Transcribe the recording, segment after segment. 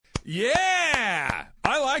Yeah!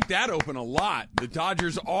 I like that open a lot. The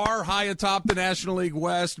Dodgers are high atop the National League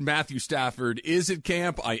West. Matthew Stafford is at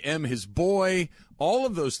camp. I am his boy. All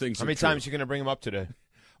of those things How are many true. times are you going to bring him up today?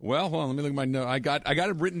 Well, hold on. Let me look at my note. I got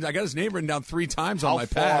it written. I got his name written down 3 times on my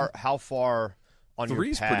pad. How far on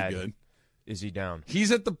Three's your pad pretty good. is he down?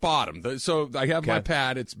 He's at the bottom. So I have my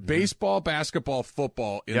pad. It's baseball, basketball,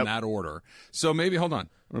 football in that order. So maybe, hold on.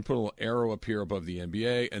 I'm going to put a little arrow up here above the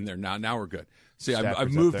NBA, and there now we're good. See, I've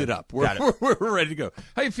moved it up. We're ready to go.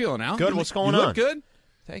 How you feeling, Al? Good. What's going on? You look good?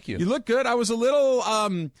 Thank you. You look good. I was a little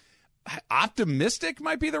optimistic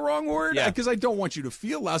might be the wrong word because I don't want you to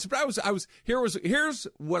feel less. But here's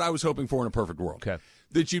what I was hoping for in a perfect world. Okay.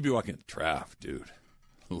 That you'd be walking, Trav, dude.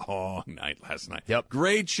 Long night last night. Yep.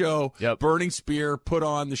 Great show. Yep. Burning Spear put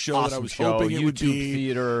on the show that I was show, hoping it would YouTube be.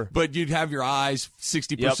 theater. But you'd have your eyes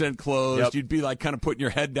 60% closed. Yep. You'd be like kind of putting your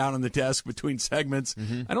head down on the desk between segments.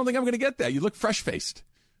 I don't think I'm going to get that. You look fresh-faced.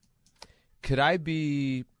 Could I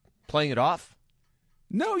be playing it off?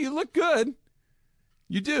 No, you look good.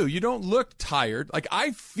 You do. You don't look tired. Like,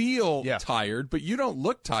 I feel tired, but you don't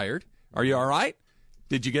look tired. Are you all right?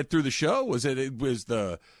 Did you get through the show? Was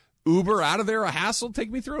the Uber out of there a hassle?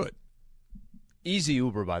 Take me through it. Easy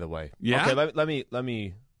Uber, by the way. Yeah. Okay, let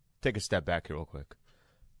me take a step back here real quick.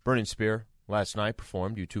 Burning Spear last night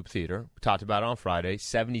performed YouTube Theater. We talked about it on Friday.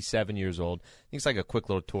 77 years old. I think it's like a quick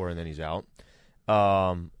little tour and then he's out.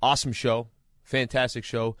 Awesome show. Fantastic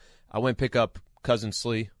show. I went pick up Cousin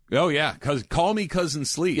Slee. Oh, yeah. Call me Cousin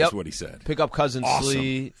Slee is what he said. Pick up Cousin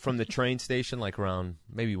Slee from the train station like around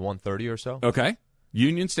maybe 1:30 or so. Okay.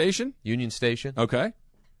 Union Station? Union Station. Okay.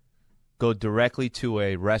 Go directly to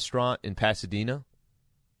a restaurant in Pasadena.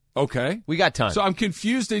 Okay. We got time. So I'm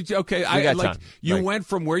confused. Okay. We got time. You went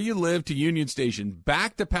from where you live to Union Station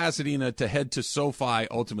back to Pasadena to head to SoFi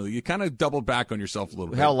ultimately. You kind of doubled back on yourself a little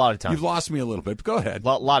bit. We had a lot of time. You've lost me a little bit, but go ahead.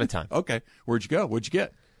 Lot of time. Okay. Where'd you go? What'd you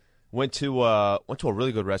get? Went to a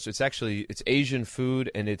really good restaurant. It's Asian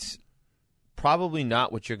food, and it's probably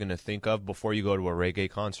not what you're going to think of before you go to a reggae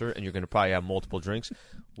concert, and you're going to probably have multiple drinks.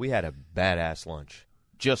 We had a badass lunch,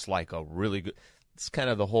 just like a really good. It's kind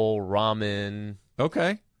of the whole ramen.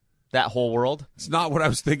 Okay. That whole world. It's not what I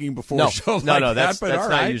was thinking before. No, a show no, like no. That's that, but all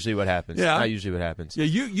not right. usually what happens. Yeah. Not usually what happens. Yeah,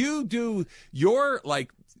 you do your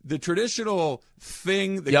the traditional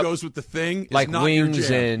thing that goes with the thing is like not wings your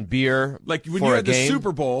jam. And beer. Like when for you a had the game.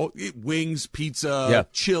 Super Bowl, wings, pizza,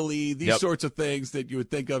 chili, these sorts of things that you would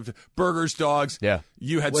think of. Burgers, dogs. Yeah.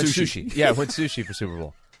 You had Went sushi. Yeah, went sushi for Super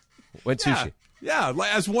Bowl. Went sushi. Yeah,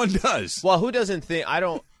 as one does. Well, who doesn't think?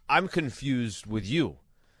 I'm confused with you.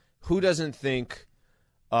 Who doesn't think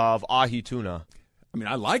of ahi tuna? I mean,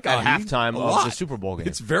 I like at ahi halftime a of lot. the Super Bowl game.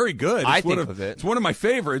 It's very good. I think of it. It's one of my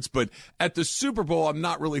favorites, but at the Super Bowl, I'm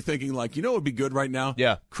not really thinking like, what would be good right now?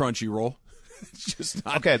 Yeah. Crunchyroll. It's just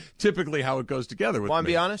not Okay. typically how it goes together with Want to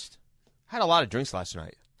me. be honest? I had a lot of drinks last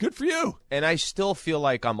night. Good for you. And I still feel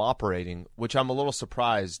like I'm operating, which I'm a little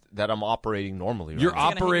surprised that I'm operating normally. You're now.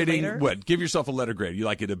 operating, what? Give yourself a letter grade. You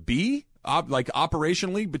like it a B? Like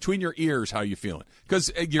operationally, between your ears, how you feeling?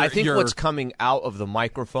 Because I think what's coming out of the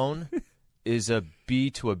microphone is a B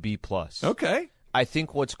to a B+. Okay. I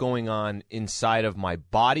think what's going on inside of my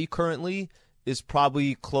body currently is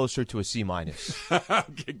probably closer to a C-.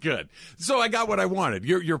 Okay, good. So I got what I wanted.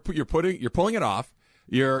 You're pulling it off.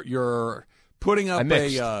 You're putting up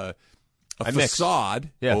a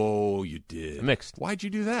facade. Yeah. Oh, you did. I mixed. Why'd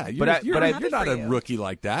you do that? But You're I- not a rookie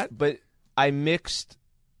like that. But I mixed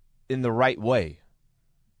in the right way.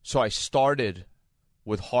 So I started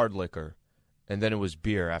with hard liquor, and then it was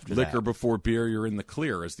beer after that. Liquor before beer, you're in the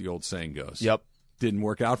clear, as the old saying goes. Yep. Didn't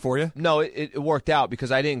work out for you? No, it worked out because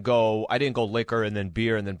I didn't go liquor and then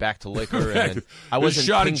beer and then back to liquor. And then I wasn't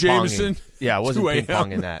shot of Jameson. Yeah, I wasn't 2 a.m.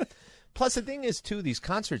 ping-ponging that. Plus, the thing is, too, these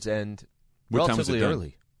concerts end What time was it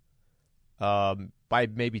relatively done? early. By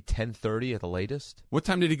maybe 10:30 at the latest. What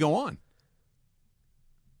time did he go on?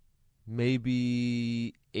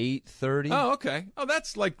 Maybe 8:30. Oh, okay. Oh,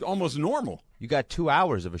 that's like almost normal. You got 2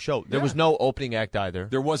 hours of a show. There Yeah. was no opening act either.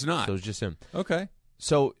 There was not. So it was just him. Okay.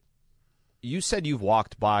 So you said you've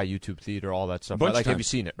walked by YouTube Theater, all that stuff. Bunch Right? of Have times. you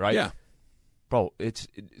seen it, right? Yeah. Bro,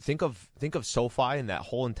 think of SoFi and that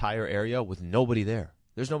whole entire area with nobody there.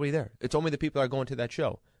 There's nobody there. It's only the people that are going to that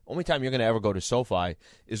show. Only time you're going to ever go to SoFi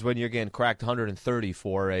is when you're getting cracked 130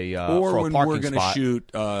 for a or for a when parking we're going to spot.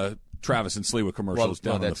 shoot Travis and Sliwa commercials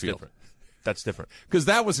down on the that's field. different. That's different. Because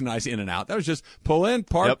that was a nice in and out. That was just pull in,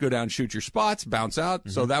 park, Yep. go down, shoot your spots, bounce out.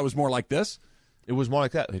 So that was more like this. It was more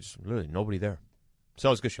like that. It's literally nobody there. So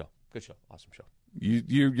it was a good show. Good show. Awesome show.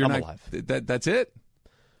 You're I'm not alive. That's it.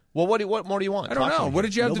 Well, what more do you want? I don't know. What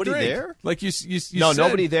did you have Nobody to drink? there? Like you No, said,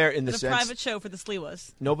 nobody there in the The sense. private show for the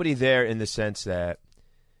Sliwas. Nobody there in the sense that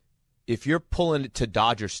if you're pulling to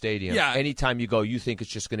Dodger Stadium, anytime you go, you think it's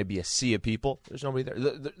just going to be a sea of people. There's nobody there.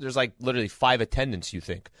 There's like literally 5 attendants, you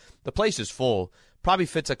think. The place is full. Probably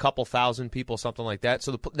fits a couple thousand people, something like that.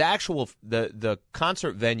 So the actual the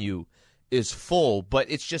concert venue is full,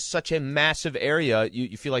 but it's just such a massive area,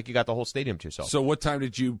 you feel like you got the whole stadium to yourself. So what time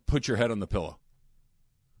did you put your head on the pillow?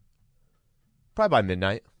 Probably by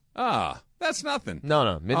midnight. Ah, that's nothing.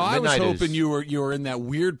 No, midnight I was hoping is... you were in that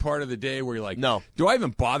weird part of the day where you're like, no. Do I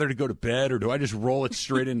even bother to go to bed, or do I just roll it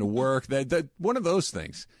straight into work? That one of those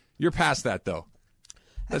things. You're past that though.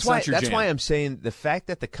 That's not your jam. That's why I'm saying the fact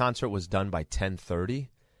that the concert was done by 10:30,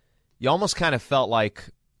 you almost kind of felt like,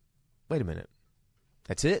 wait a minute,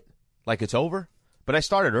 that's it? Like it's over? But I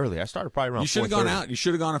started early. I started probably around 4:30. You should have gone out. You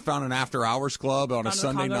should have gone and found an after-hours club on a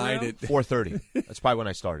Sunday night at 4:30. That's probably when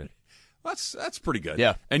I started. That's pretty good.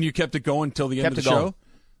 Yeah. And you kept it going till the end of the show?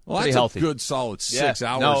 Well, pretty that's healthy. A good solid 6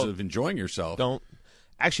 hours of enjoying yourself.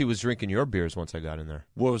 Actually was drinking your beers once I got in there.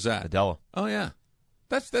 What was that? Modelo. Oh, yeah.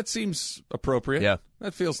 That seems appropriate. Yeah.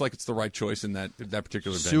 That feels like it's the right choice in that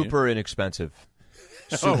particular venue. Super inexpensive.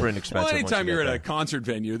 Super inexpensive. Well, anytime you're at a concert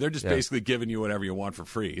venue, they're just basically giving you whatever you want for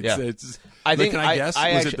free. It's, I think. Can I guess?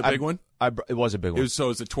 Was it the big one? It was a big one. It's a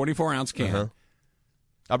 24-ounce can. Uh-huh.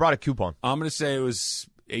 I brought a coupon. I'm going to say it was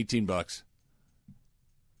 $18.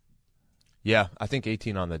 Yeah, I think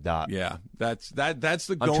 18 on the dot. Yeah, that's the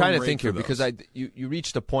going I'm trying to rate think for here those. because you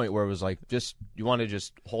reached a point where it was like, you want to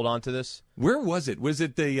just hold on to this? Where was it? Was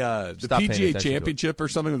it the Stop paying PGA attention Championship or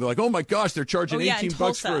something? They're like, oh my gosh, they're charging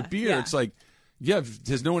 $18 for a beer. Yeah. It's like,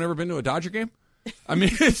 has no one ever been to a Dodger game? I mean,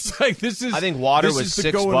 it's like this is. I think water this was is the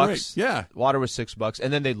 $6. going rate. Yeah, water was $6,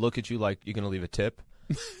 and then they look at you like you're going to leave a tip.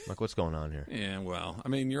 Like, what's going on here? Yeah, well, I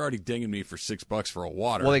mean, you're already dinging me for $6 for a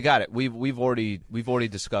water. Well, they got it. We've already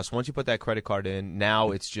discussed. Once you put that credit card in,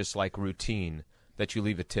 now it's just like routine that you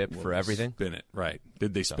leave a tip for everything. Spin it, right?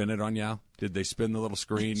 Did they spin it on you? Did they spin the little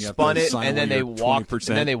screen? You Spun have to it, sign and then away they your walked. 20%?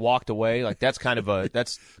 And then they walked away. Like that's kind of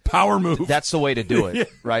that's power move. That's the way to do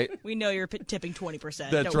it, right? We know you're tipping 20%.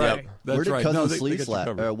 That's Don't right. worry. That's where did right. Cousin they Slee got you slap?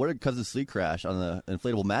 covered. Where did Cousin Slee crash on the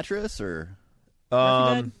inflatable mattress or?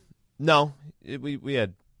 No, we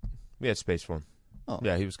had space for him. Oh.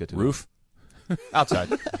 Yeah, he was good to Roof outside.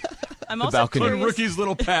 I'm also balcony. curious. Rookie's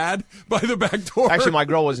little pad by the back door. Actually, my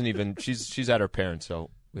girl wasn't even. She's at her parents, so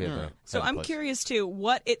we had to. So I'm curious too,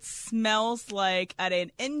 what it smells like at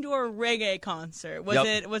an indoor reggae concert. Was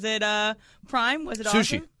it Prime? Was it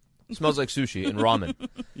sushi? Awesome? It smells like sushi and ramen.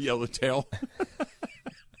 Yellowtail.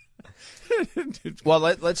 Well,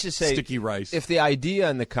 let's just say sticky rice. If the idea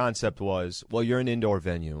and the concept was, well, you're an indoor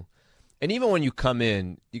venue, and even when you come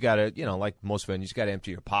in, you gotta, like most venues, you gotta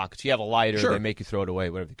empty your pockets. You have a lighter, Sure. they make you throw it away,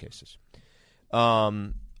 whatever the case is.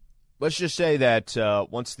 Let's just say that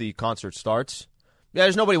once the concert starts,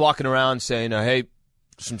 there's nobody walking around saying, "Hey,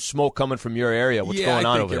 some smoke coming from your area. What's going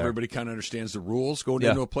on over there?" Everybody kind of understands the rules going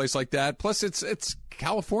into a place like that. Plus, it's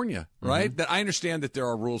California, right? That I understand that there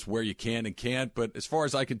are rules where you can and can't, but as far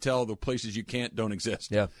as I can tell, the places you can't don't exist.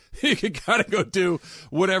 Yeah. You can kind of go do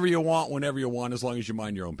whatever you want, whenever you want, as long as you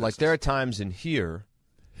mind your own business. Like there are times in here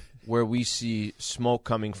where we see smoke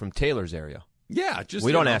coming from Taylor's area. Yeah, just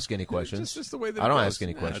we don't ask any questions. It's just the way that I don't it goes. ask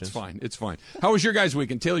any questions. It's fine. It's fine. How was your guys'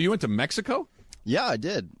 weekend, Taylor? You went to Mexico? Yeah, I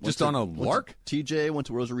did. Just on a lark? TJ, went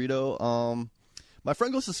to Rosarito. My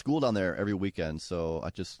friend goes to school down there every weekend, so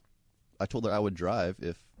I told her I would drive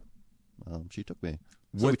if she took me.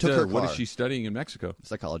 So we took her car. What is she studying in Mexico?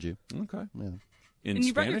 Psychology. Okay. Yeah. In And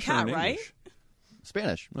you brought Spanish your cat, or in right? English?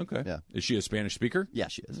 Spanish. Okay. Yeah. Is she a Spanish speaker? Yeah,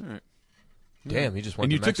 she is. All right. Damn, he just went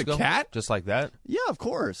And to you took the Mexico? cat? Just like that? Yeah, of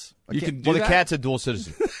course. You can do Well, that? the cat's a dual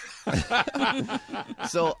citizen.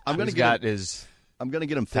 So I'm gonna He's get got his. I'm gonna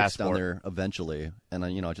get him fixed down passport. there eventually, and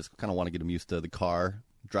I just kind of want to get him used to the car,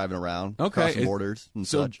 driving around, Okay. crossing borders and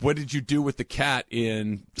So such. what did you do with the cat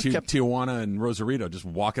in Tijuana and Rosarito? Just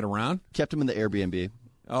walking around? Kept him in the Airbnb.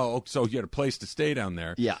 Oh, so you had a place to stay down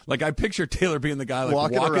there. Yeah. Like I picture Taylor being the guy like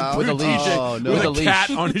Walking around. through With a leash. TJ Oh, no. with With a a cat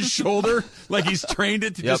leash. on his shoulder, like he's trained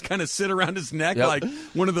it to Yep. just kind of sit around his neck, Yep. like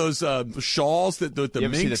one of those shawls that the You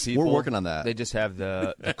ever see the minks. people? We're working on that. They just have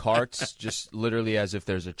the carts, just literally as if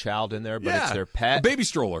there's a child in there, but Yeah, it's their a pet. baby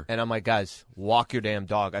stroller. And I'm like, guys, walk your damn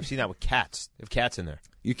dog. I've seen that with cats. They have cats in there.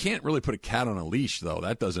 You can't really put a cat on a leash, though.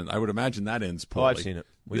 That doesn't. I would imagine that ends Oh, poorly. I've seen it.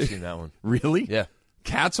 We've seen that one. Really? Yeah.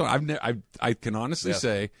 Cats on. I can honestly Yeah.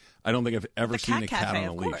 say I don't think I've ever The seen cat a cat cafe, on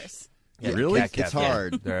a of leash. course. Yeah, Really? cat It's cafe.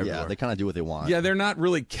 hard. They're Yeah, everywhere. they kind of do what they want. Yeah, they're not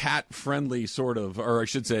really cat friendly, sort of, or I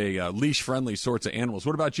should say, leash friendly sorts of animals.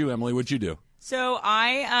 What about you, Emily? What'd you do? So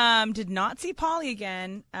I did not see Paulie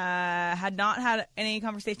again. Had not had any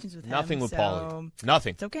conversations with him. Nothing with so Paulie.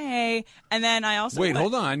 Nothing. It's okay. And then I also Wait,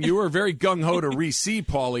 hold on. You were very gung-ho to re-see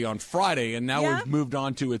Paulie on Friday, and now Yeah. we've moved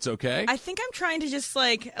on to it's okay? I think I'm trying to just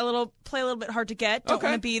play a little bit hard to get. Don't Okay.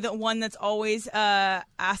 want to be the one that's always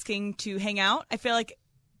asking to hang out. I feel like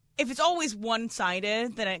if it's always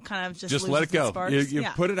one-sided, then it kind of just Just loses let it its go. sparks. You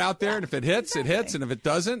Yeah. I it out there, Yeah. and if it hits, it hits, Exactly. and if it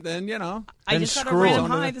doesn't, then, I Then just got a screw random it.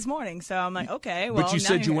 high this morning, so I'm like, okay. Well, But you now said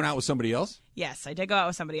you're you here. went out with somebody else? Yes, I did go out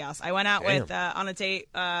with somebody else. I went out Damn. with on a date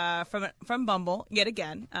from Bumble yet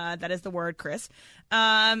again. That is the word, Chris.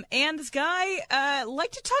 And this guy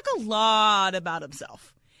liked to talk a lot about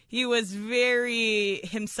himself. He was very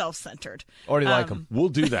himself-centered. Already like him. We'll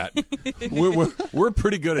do that. we're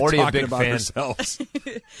pretty good at Already a talking big about fan. ourselves.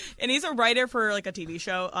 And he's a writer for like a TV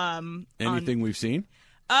show. Anything we've seen?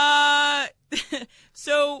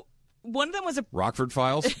 So one of them was a Rockford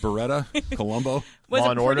Files, Beretta, Columbo, was Law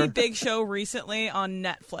a and pretty Order? big show recently on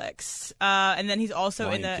Netflix. And then he's also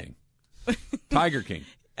Lion in the King, Tiger King.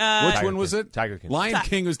 Which Tiger one was King. it? Tiger King. Lion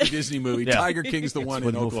King was the Disney movie. Yeah. Tiger King's the one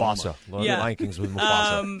with in Oklahoma. Mufasa. Yeah. Lion King's with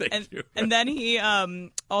Mufasa. Thank you. And then he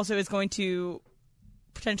also is going to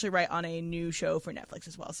potentially write on a new show for Netflix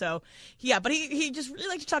as well. So, yeah, but he just really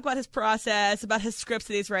liked to talk about his process, about his scripts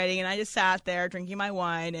that he's writing, and I just sat there drinking my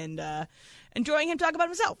wine and enjoying him talk about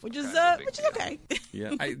himself, which is okay.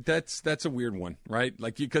 Yeah, that's a weird one, right?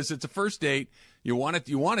 Like, because it's a first date, you want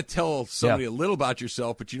to tell somebody a little about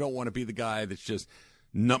yourself, but you don't want to be the guy that's just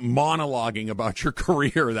monologuing about your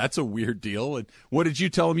career. That's a weird deal. And what did you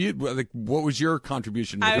tell him? What was your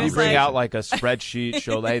contribution to the I You was bring conversation? out like a spreadsheet,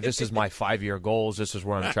 show, hey, this is my 5-year goals. This is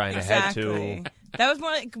where I'm trying to head Exactly. to. That was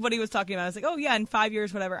more like what he was talking about. I was like, oh, yeah, in 5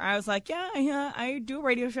 years, whatever. I was like, yeah, I do a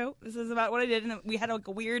radio show. This is about what I did. And we had like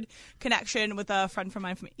a weird connection with a friend from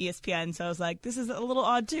mine from ESPN. So I was like, this is a little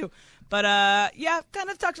odd, too. But, yeah, kind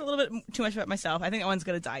of talked a little bit too much about myself. I think that one's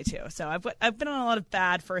going to die, too. So I've been on a lot of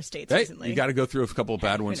bad first dates Hey, recently. you got to go through a couple of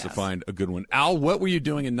bad ones to knows? find a good one. Al, what were you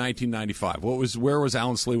doing in 1995? Where was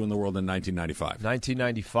Alan Slew in the world in 1995?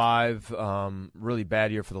 1995, really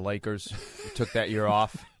bad year for the Lakers. We took that year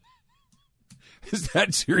off. Is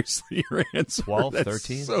that seriously your answer? 12, That's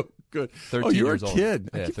 13? So good. 13 you were a years old. kid.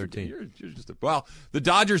 Yeah, I keep 13. forgetting You're just well, the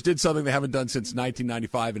Dodgers did something they haven't done since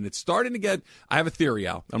 1995, and it's starting to get. I have a theory,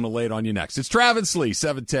 Al. I'm going to lay it on you next. It's Travis Lee,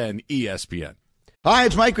 710 ESPN. Hi,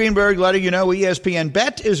 it's Mike Greenberg letting you know ESPN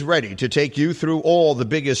Bet is ready to take you through all the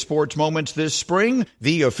biggest sports moments this spring.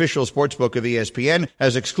 The official sportsbook of ESPN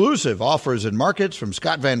has exclusive offers and markets from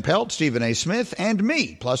Scott Van Pelt, Stephen A. Smith, and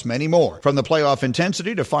me, plus many more. From the playoff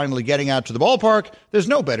intensity to finally getting out to the ballpark, there's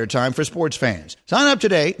no better time for sports fans. Sign up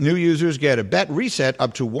today. New users get a bet reset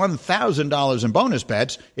up to $1,000 in bonus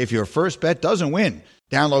bets if your first bet doesn't win.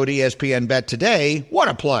 Download ESPN Bet today. What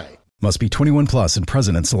a play. Must be 21 plus and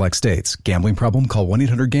present in select states. Gambling problem? Call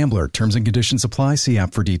 1-800-GAMBLER. Terms and conditions apply. See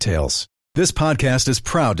app for details. This podcast is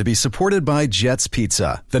proud to be supported by Jets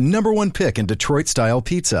Pizza, the #1 pick in Detroit-style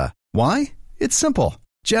pizza. Why? It's simple.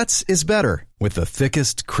 Jets is better. With the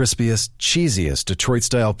thickest, crispiest, cheesiest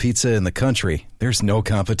Detroit-style pizza in the country, there's no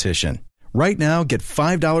competition. Right now, get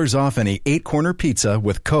 $5 off any 8-corner pizza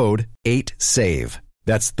with code 8SAVE.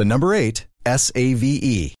 That's the number 8,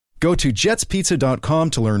 SAVE. Go to jetspizza.com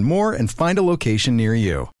to learn more and find a location near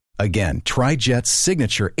you. Again, try Jet's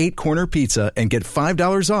signature 8-corner pizza and get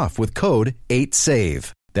 $5 off with code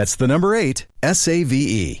 8SAVE. That's the number 8,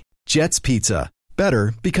 SAVE. Jet's Pizza.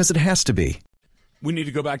 Better because it has to be. We need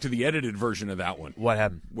to go back to the edited version of that one. What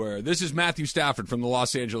happened? Where this is Matthew Stafford from the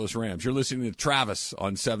Los Angeles Rams. You're listening to Travis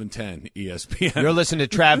on 710 ESPN. You're listening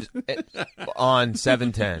to Trav on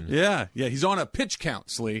 710. Yeah. He's on a pitch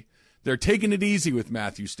count, Slee. They're taking it easy with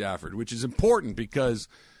Matthew Stafford, which is important because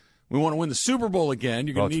we want to win the Super Bowl again.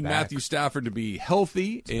 You're going to need back. Matthew Stafford to be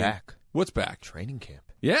healthy. It's back. What's back? Training camp.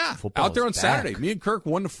 Yeah, Football out there is on back. Saturday. Me and Kirk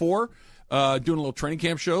 1 to 4, doing a little training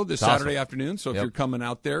camp show this It's Saturday awesome. afternoon. So if Yep. you're coming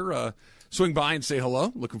out there, swing by and say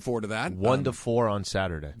hello. Looking forward to that. 1 to 4 on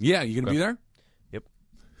Saturday. Yeah, you going to be there? Yep.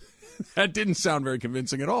 That didn't sound very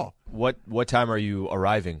convincing at all. What time are you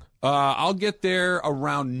arriving? I'll get there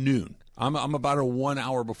around noon. I'm about a 1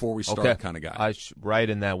 hour before we start kind of guy. Right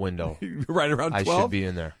in that window. Right around 12? I should be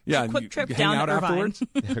in there. Yeah, Quick you trip hang down out to Irvine.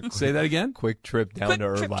 afterwards. Say that again. Quick trip down Quick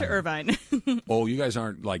to trip Irvine. to Irvine. Oh, you guys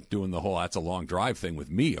aren't like doing the whole "that's a long drive" thing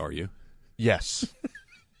with me, are you? Yes.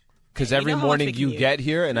 Because You every know how much morning they you commute. get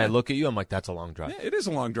here and I look at you, I'm like, that's a long drive. Yeah, it is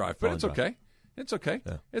a long drive, but Long it's drive. okay. It's okay.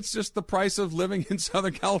 Yeah. It's just the price of living in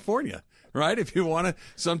Southern California, right? If you want to,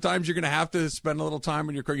 sometimes you're going to have to spend a little time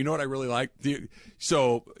in your car. You know what I really like?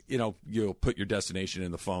 So, you'll put your destination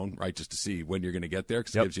in the phone, right, just to see when you're going to get there,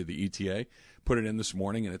 because it gives you the ETA. Put it in this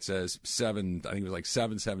morning, and it says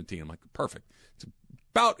 7:17. I'm like, perfect. It's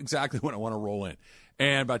about exactly when I want to roll in.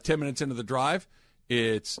 And about 10 minutes into the drive,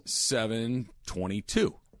 it's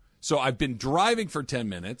 7:22. So I've been driving for 10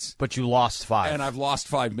 minutes. But you lost 5. And I've lost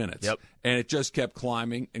 5 minutes. Yep. And it just kept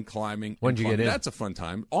climbing and climbing. When did you get in? That's a fun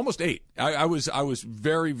time. Almost 8. I was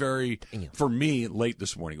very, very, for me, late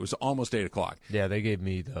this morning. It was almost 8 o'clock. Yeah, they gave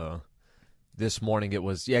me this morning it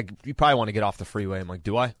was, you probably want to get off the freeway. I'm like,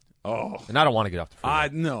 do I? Oh. And I don't want to get off the freeway.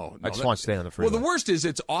 No. I just want to stay on the freeway. Well, the worst is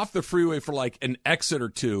it's off the freeway for like an exit or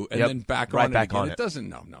two and then back right on back it again. on It doesn't,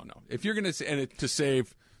 no. If you're going to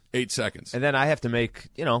save 8 seconds. And then I have to make,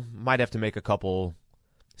 might have to make a couple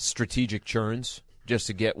strategic churns just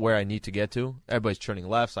to get where I need to get to. Everybody's turning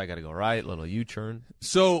left, so I got to go right, little U-turn.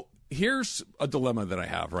 So here's a dilemma that I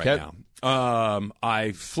have right now.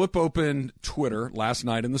 I flip open Twitter last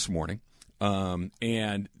night and this morning,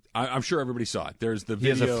 and I'm sure everybody saw it. There's the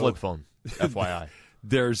video. He has a flip phone, FYI.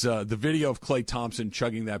 There's the video of Klay Thompson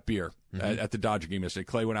chugging that beer at the Dodger game yesterday.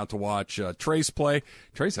 Klay went out to watch Trace play.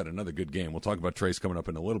 Trace had another good game. We'll talk about Trace coming up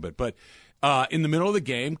in a little bit. But in the middle of the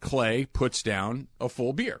game, Klay puts down a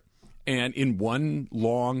full beer. And in one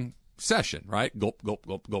long session, right? Gulp, gulp,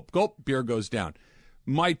 gulp, gulp, gulp, beer goes down.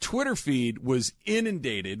 My Twitter feed was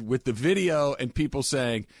inundated with the video and people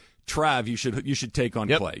saying, Trav, you should take on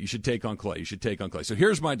Klay. You should take on Klay. You should take on Klay. So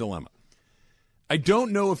here's my dilemma. I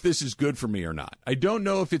don't know if this is good for me or not. I don't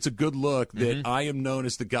know if it's a good look that I am known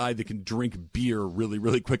as the guy that can drink beer really,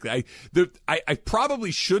 really quickly. I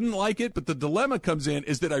probably shouldn't like it, but the dilemma comes in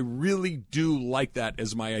is that I really do like that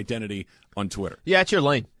as my identity on Twitter. Yeah, it's your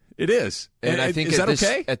lane. It is. And I think is that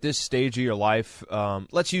okay? At this stage of your life,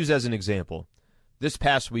 let's use as an example. This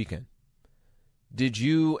past weekend, did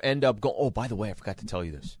you end up going – oh, by the way, I forgot to tell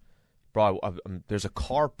you this. Bro, there's a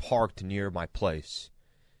car parked near my place,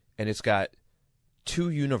 and it's got –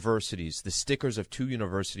 2 universities, the stickers of 2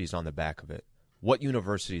 universities on the back of it. What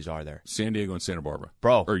universities are there? San Diego and Santa Barbara.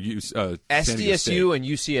 Bro. Or SDSU and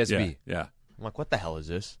UCSB. Yeah. I'm like, what the hell is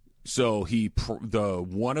this? So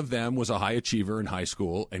one of them was a high achiever in high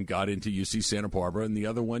school and got into UC Santa Barbara, and the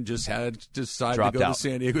other one just had decided to go to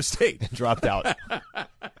San Diego State. Dropped out.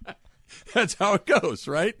 That's how it goes,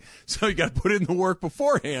 right? So you got to put in the work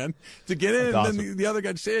beforehand to get in, That's and awesome. then the other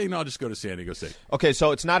guy say, "Hey, no, I'll just go to San Diego State." Okay,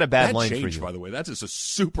 so it's not a bad that lane changed, for you. by the way. That's just a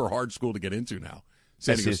super hard school to get into now.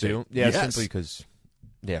 San Diego State. Yeah, yes. simply because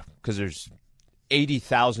there's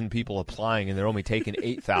 80,000 people applying, and they're only taking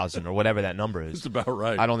 8,000 or whatever that number is. That's about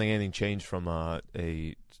right. I don't think anything changed from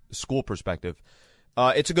a school perspective.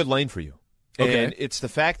 It's a good lane for you. Okay. And it's the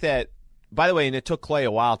fact that, by the way, and it took Klay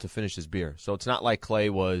a while to finish his beer. So it's not like Klay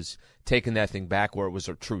was taking that thing back where it was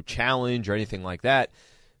a true challenge or anything like that.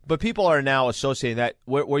 But people are now associating that.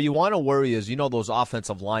 Where you want to worry is, those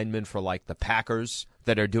offensive linemen for like the Packers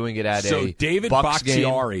that are doing it at a David Bucs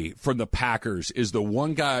Bakhtiari game. from the Packers is the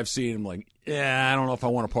one guy I've seen. I'm like, I don't know if I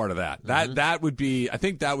want a part of that. That would be. I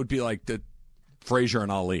think that would be like the Frazier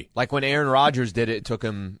and Ali. Like when Aaron Rodgers did it, it took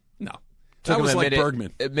him. No. Took That him was a like minute,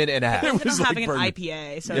 Bergman. A minute and a half. It was I'm like having Bergman. an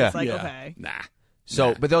IPA, so Yeah. it's like, Yeah. okay. Nah.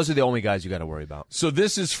 But those are the only guys you got to worry about. So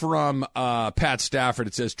this is from Pat Stafford.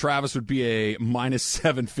 It says Travis would be a minus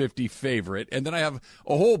 750 favorite, and then I have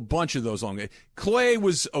a whole bunch of those on. Klay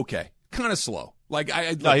was okay, kind of slow. No,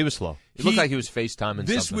 he was slow. It looked like he was FaceTiming.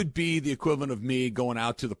 This something. would be the equivalent of me going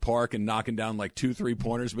out to the park and knocking down like 2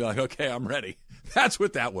 3-pointers and be like, okay, I'm ready. That's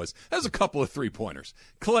what that was. That was a couple of 3-pointers.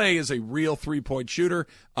 Klay is a real 3-point shooter.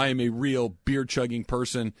 I am a real beer-chugging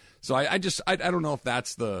person. So I don't know if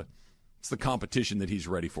that's the competition that he's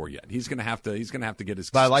ready for yet. He's gonna have to get his.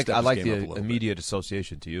 But I like game up a the little immediate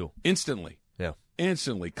association to you. instantly. Yeah.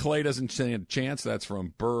 Instantly. Klay doesn't stand a chance. That's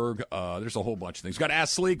from Berg. There's a whole bunch of things. We've got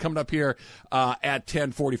Ask Lee coming up here at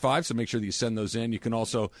 10:45, so make sure that you send those in. You can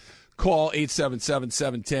also call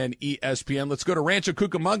 877-710-ESPN. Let's go to Rancho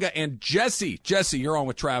Cucamonga and Jesse. Jesse, you're on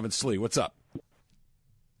with Travis Lee. What's up?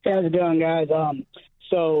 Hey, how's it going, guys?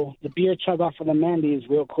 So the beer chug off for the Mandy's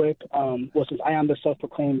real quick. Since I am the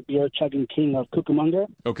self-proclaimed beer chugging king of Cucamonga,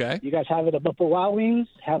 Okay. you guys have it at Buffalo Wild Wings,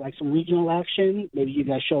 have like some regional action. Maybe you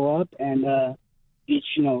guys show up, and each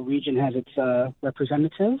region has its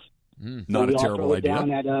representative. Not a terrible idea.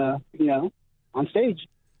 Down at on stage.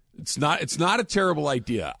 It's not a terrible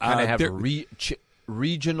idea. Kind of have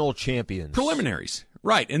regional champions. Preliminaries,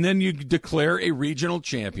 Right, and then you declare a regional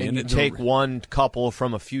champion. And you take one couple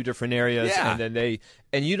from a few different areas, Yeah. and then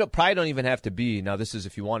probably don't even have to be, now this is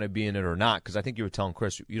if you want to be in it or not, because I think you were telling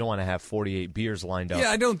Chris, you don't want to have 48 beers lined up. Yeah,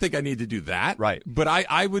 I don't think I need to do that. Right. But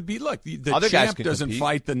I would be, look, the Other guys champ can doesn't compete.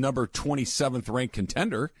 fight the number 27th ranked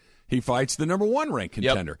contender. He fights the number 1 ranked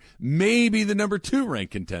contender. Maybe the number 2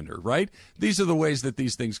 ranked contender, right? These are the ways that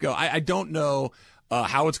these things go. I don't know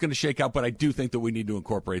how it's going to shake out, but I do think that we need to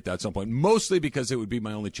incorporate that at some point, mostly because it would be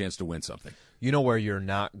my only chance to win something. You know where you're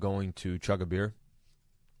not going to chug a beer?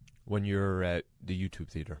 When you're at the YouTube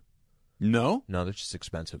theater. No? No, they're just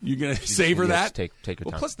expensive. You're going to savor that? Take your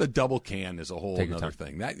time. Plus the double can is a whole Take your other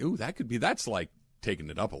time. thing. That's like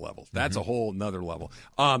taking it up a level. That's a whole nother level.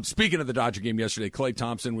 Speaking of the Dodger game yesterday, Klay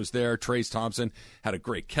Thompson was there. Trace Thompson had a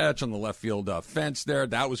great catch on the left field fence there.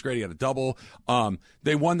 That was great. He had a double.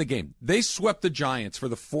 They won the game. They swept the Giants for a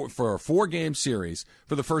 4-game series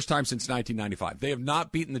for the first time since 1995. They have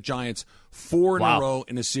not beaten the Giants 4 in a row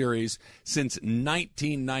in a series since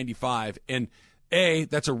 1995. And A,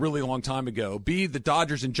 that's a really long time ago. B, the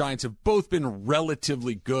Dodgers and Giants have both been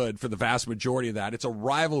relatively good for the vast majority of that. It's a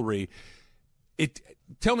rivalry.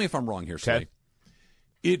 Tell me if I'm wrong here, Slay.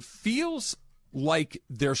 It feels like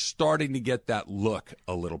they're starting to get that look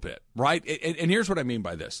a little bit, right? And here's what I mean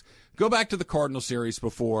by this. Go back to the Cardinal series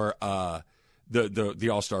before the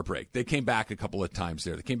All-Star break. They came back a couple of times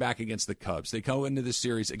there. They came back against the Cubs. They go into the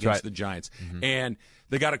series against the Giants. And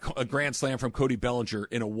they got a grand slam from Cody Bellinger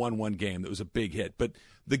in a 1-1 game that was a big hit. But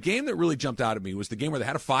the game that really jumped out at me was the game where they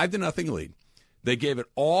had a 5-0 lead. They gave it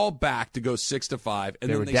all back to go 6-5, and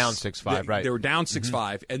they then were down 6-5, right? They were down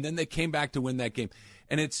 6-5, and then they came back to win that game.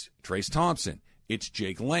 And it's Trace Thompson, it's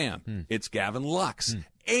Jake Lamb, it's Gavin Lux,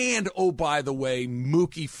 and oh by the way,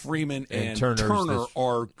 Mookie Freeman and Turner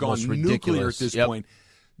are gone nuclear at this point.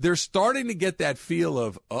 They're starting to get that feel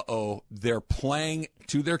of, they're playing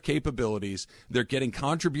to their capabilities. They're getting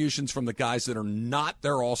contributions from the guys that are not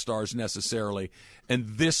their all-stars necessarily. And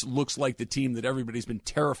this looks like the team that everybody's been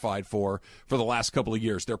terrified for the last couple of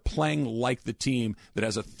years. They're playing like the team that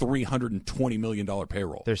has a $320 million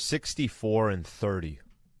payroll. They're 64-30.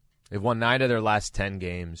 They've won 9 of their last 10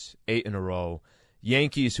 games, 8 in a row.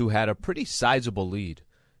 Yankees, who had a pretty sizable lead.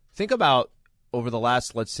 Think about over the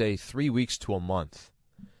last, let's say, 3 weeks to a month.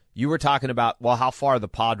 You were talking about, well, how far are the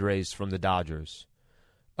Padres from the Dodgers?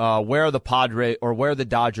 Where are the Padres or where are the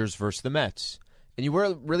Dodgers versus the Mets? And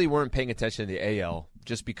you really weren't paying attention to the AL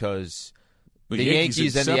just because the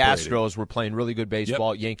Yankees and the Astros were playing really good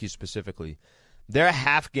baseball, Yankees specifically. They're a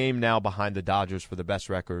half game now behind the Dodgers for the best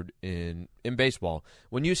record in baseball.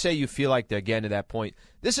 When you say you feel like they're getting to that point,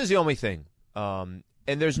 this is the only thing. And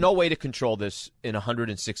there's no way to control this in a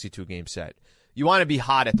 162-game set. You want to be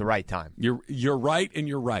hot at the right time. You're right, and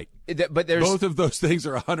you're right. But both of those things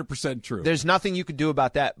are 100% true. There's nothing you can do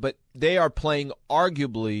about that. But they are playing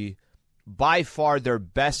arguably by far their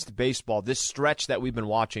best baseball. This stretch that we've been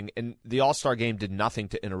watching, and the All-Star game did nothing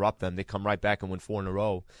to interrupt them. They come right back and win 4 in a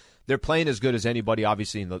row. They're playing as good as anybody,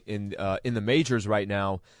 obviously, in the majors right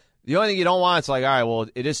now. The only thing you don't want is like, all right, well,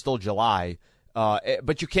 it is still July.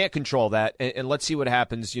 But you can't control that, and let's see what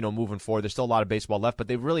happens. Moving forward, there's still a lot of baseball left, but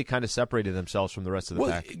they've really kind of separated themselves from the rest of the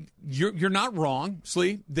pack. You're not wrong,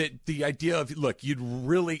 Slee. That the idea of look, you'd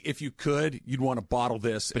really, if you could, you'd want to bottle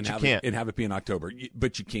this and have it be in October,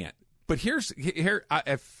 but you can't. But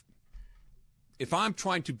if I'm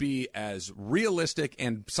trying to be as realistic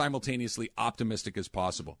and simultaneously optimistic as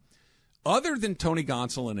possible, other than Tony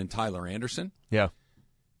Gonsolin and Tyler Anderson,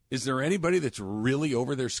 is there anybody that's really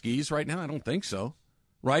over their skis right now? I don't think so.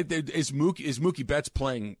 Right? Is Mookie Betts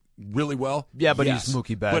playing really well? Yeah, but he's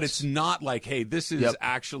Mookie Betts. But it's not like, hey, this is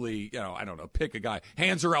actually, I don't know, pick a guy.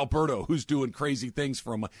 Hanser Alberto, who's doing crazy things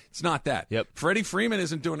for him. It's not that. Freddie Freeman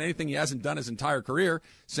isn't doing anything he hasn't done his entire career.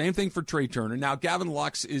 Same thing for Trey Turner. Now, Gavin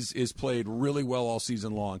Lux is played really well all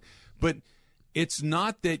season long. But it's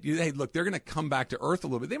not that, hey, look, they're going to come back to earth a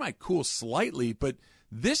little bit. They might cool slightly, but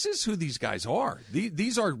this is who these guys are.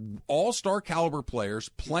 These are all-star caliber players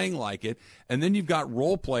playing like it, and then you've got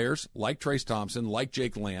role players like Trace Thompson, like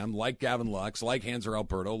Jake Lamb, like Gavin Lux, like Hanser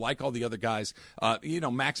Alberto, like all the other guys.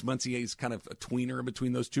 Max Muncy is kind of a tweener in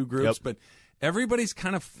between those two groups, but everybody's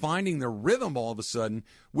kind of finding their rhythm all of a sudden,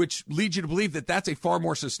 which leads you to believe that that's a far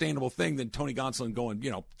more sustainable thing than Tony Gonsolin going,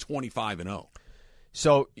 25-0.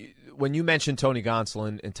 So when you mentioned Tony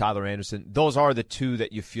Gonsolin and Tyler Anderson, those are the two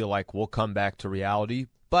that you feel like will come back to reality.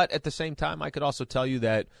 But at the same time, I could also tell you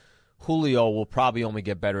that Julio will probably only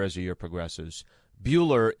get better as the year progresses.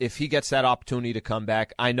 Buehler, if he gets that opportunity to come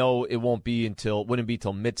back, I know it wouldn't be until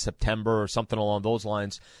mid-September or something along those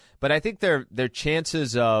lines. But I think their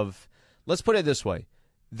chances of, let's put it this way,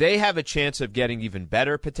 they have a chance of getting even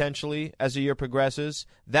better potentially as the year progresses.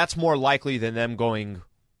 That's more likely than them going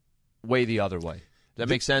way the other way. Does that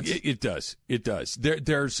make sense? It does. It does.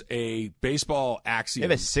 There's a baseball axiom.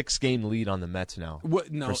 They have a 6-game lead on the Mets now.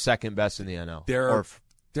 For second best in the NL.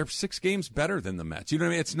 They're 6 games better than the Mets. You know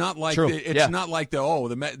what I mean? It's not like not like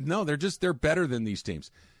the Mets. No, they're better than these teams.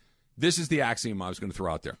 This is the axiom I was going to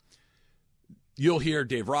throw out there. You'll hear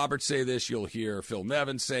Dave Roberts say this. You'll hear Phil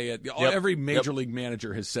Nevin say it. Every major league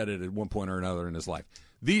manager has said it at one point or another in his life.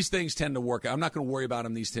 These things tend to work. I'm not going to worry about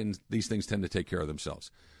them. These things tend to take care of themselves.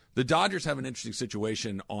 The Dodgers have an interesting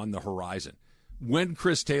situation on the horizon. When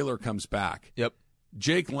Chris Taylor comes back,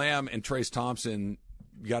 Jake Lamb and Trace Thompson,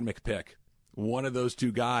 you got to make a pick. One of those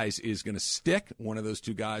two guys is going to stick. One of those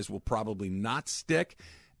two guys will probably not stick.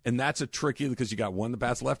 And that's a tricky because you got one that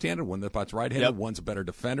bats left-handed, one that bats right-handed. One's a better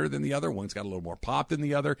defender than the other. One's got a little more pop than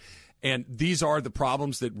the other. And these are the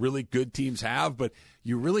problems that really good teams have, but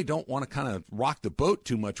you really don't want to kind of rock the boat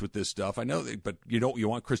too much with this stuff. I know, but you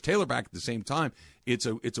want Chris Taylor back at the same time. It's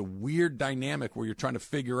a weird dynamic where you're trying to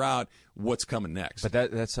figure out what's coming next.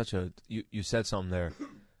 But that's such a you said something there.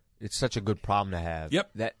 It's such a good problem to have. Yep.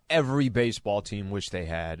 That every baseball team wish they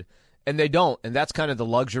had. And they don't. And that's kind of the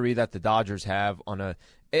luxury that the Dodgers have on a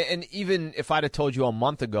 – and even if I'd have told you a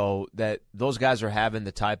month ago that those guys are having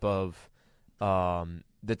the type of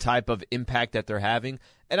impact that they're having,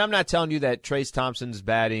 and I'm not telling you that Trace Thompson's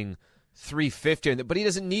batting .350, but he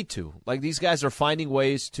doesn't need to. Like, these guys are finding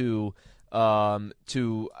ways to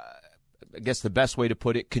I guess the best way to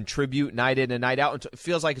put it, contribute night in and night out. It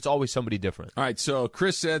feels like it's always somebody different. All right, so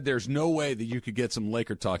Chris said there's no way that you could get some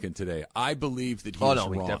Laker talk in today. I believe that he is wrong.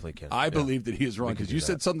 We definitely can. I believe that he is wrong because you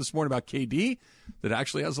said something this morning about KD that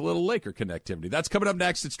actually has a little Laker connectivity. That's coming up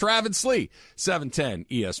next. It's Travis Lee, 710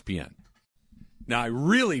 ESPN. Now, I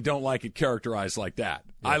really don't like it characterized like that.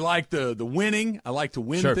 Yeah. I like the winning. I like to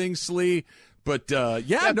win things, Slee. But, Chris, I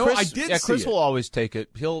did see Chris it. will always take it.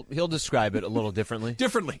 He'll describe it a little differently.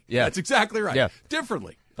 Differently. Yeah. That's exactly right. Yeah.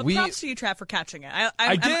 Differently. But props to you, Trav, for catching it.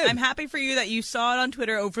 I did. I'm happy for you that you saw it on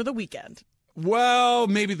Twitter over the weekend. Well,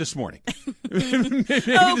 maybe this morning. maybe this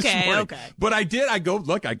morning. Okay. But I did. I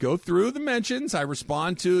go through the mentions. I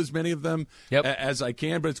respond to as many of them as I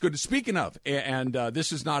can. But it's good. Speaking of, and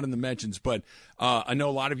this is not in the mentions, but I know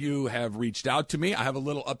a lot of you have reached out to me. I have a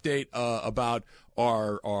little update about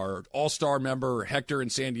our All-Star member, Hector in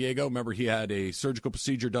San Diego. Remember, he had a surgical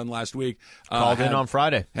procedure done last week. Called in on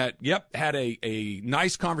Friday. Had a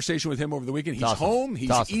nice conversation with him over the weekend. He's awesome. home.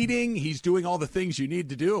 He's eating. He's doing all the things you need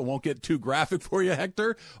to do. I won't get too graphic for you,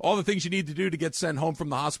 Hector. All the things you need to do to get sent home from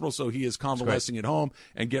the hospital. So he is convalescing at home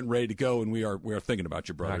and getting ready to go. And we are thinking about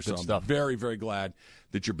you, brother. Right, so stuff. I'm very, very glad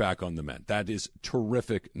that you're back on the mend. That is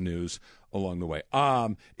terrific news along the way.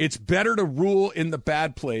 It's better to rule in the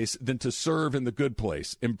bad place than to serve in the good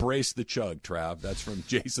place. Embrace the chug, Trav. That's from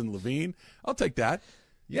Jason Levine. I'll take that.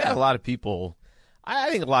 Yeah, a lot of people. I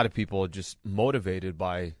think a lot of people are just motivated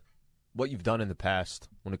by what you've done in the past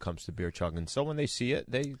when it comes to beer chugging. So when they see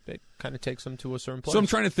it, they kind of takes them to a certain place. So I'm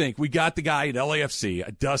trying to think. We got the guy at LAFC.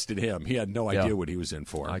 I dusted him. He had no idea what he was in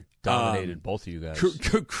for. I dominated both of you guys.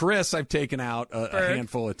 Chris, I've taken out a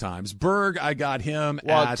handful of times. Berg, I got him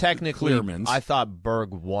at technically, Clearman's. I thought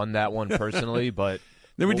Berg won that one personally, but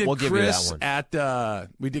then we did we'll Chris give you that one. at the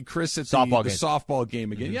softball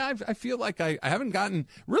game again. Mm-hmm. Yeah, I feel like I haven't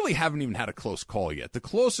even had a close call yet. The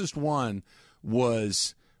closest one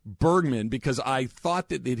was Bergman, because I thought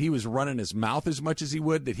that he was running his mouth as much as he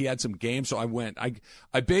would, that he had some game. So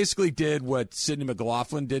I basically did what Sydney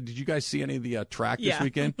McLaughlin did. Did you guys see any of the track this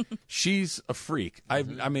weekend? She's a freak. I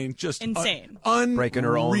mean, just insane. Unreal. Breaking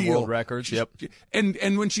her own world records.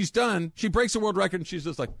 And when she's done, she breaks a world record and she's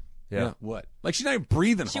just like, yeah, what? Like, she's not even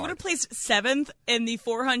breathing hard. She would have placed 7th in the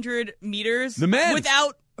 400 meters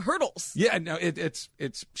without hurdles. Yeah, no,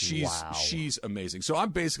 she's amazing. So I'm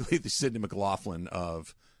basically the Sydney McLaughlin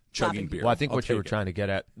of chugging beer. Well, I think what you were trying to get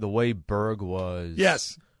at, the way Berg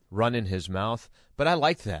was running his mouth, but I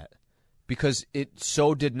liked that because it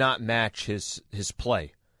so did not match his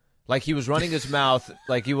play. Like, he was running his mouth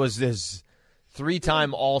like he was this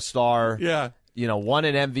 3-time All-Star. Yeah. Won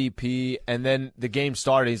an MVP, and then the game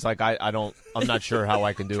started. He's like, I'm not sure how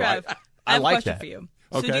I can do Trev, it. I have like a question that. for you.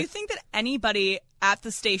 Okay. So do you think that anybody at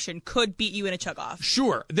the station could beat you in a chug-off?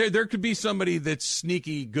 Sure. There could be somebody that's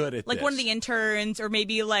sneaky good at like this. One of the interns, or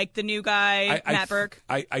maybe like the new guy, Matt Burke?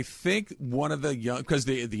 I think one of the young, because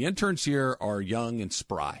the interns here are young and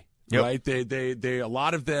spry. Yep. right? They a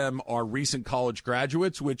lot of them are recent college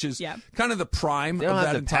graduates, which is kind of the prime They don't of have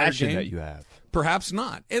that the entire passion game. that you have. Perhaps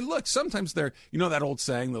not. And look, sometimes they're, that old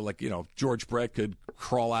saying that, like, George Brett could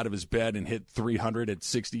crawl out of his bed and hit 300 at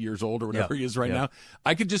 60 years old or whatever he is right now.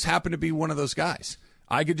 I could just happen to be one of those guys.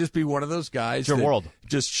 I could just be one of those guys that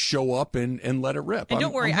just show up and let it rip. And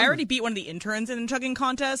don't worry, I already beat one of the interns in a chugging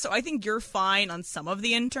contest, so I think you're fine on some of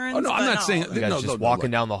the interns. Oh, no, I'm not saying... You guys just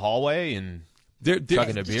walking down the hallway and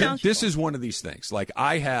chugging a beer? This is one of these things. Like,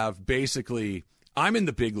 I have basically... I'm in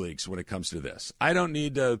the big leagues when it comes to this. I don't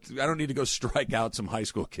need to go strike out some high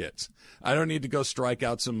school kids. I don't need to go strike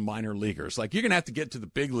out some minor leaguers. Like, you're going to have to get to the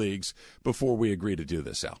big leagues before we agree to do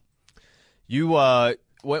this, Al. You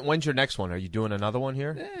when's your next one? Are you doing another one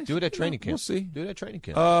here? Do it at training camp. We'll see. Do it at training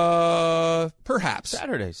camp. Perhaps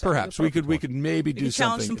Saturday perhaps we could maybe do something.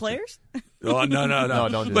 Challenge some players? Oh, no,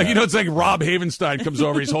 don't do like, that. It's like Rob Havenstein comes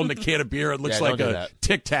over. He's holding a can of beer. It looks like don't do a that.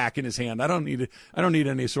 Tic Tac in his hand. I don't need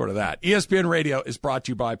any sort of that. ESPN Radio is brought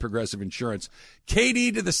to you by Progressive Insurance.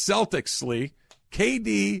 KD to the Celtics, Slee.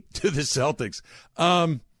 KD to the Celtics.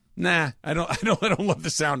 Nah, I don't love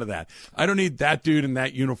the sound of that. I don't need that dude in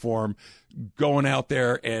that uniform going out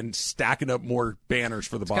there and stacking up more banners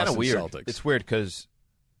for the Boston Celtics. It's weird because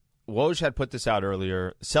Woj had put this out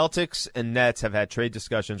earlier. Celtics and Nets have had trade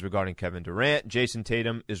discussions regarding Kevin Durant. Jason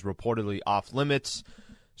Tatum is reportedly off limits.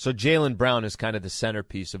 So Jaylen Brown is kind of the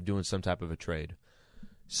centerpiece of doing some type of a trade.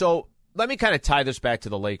 So let me kind of tie this back to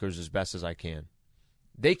the Lakers as best as I can.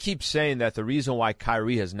 They keep saying that the reason why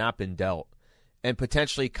Kyrie has not been dealt and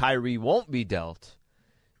potentially Kyrie won't be dealt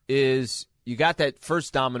is you got that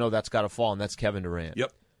first domino that's got to fall, and that's Kevin Durant.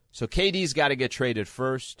 Yep. So KD's got to get traded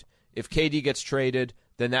first. If KD gets traded,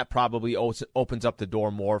 then that probably opens up the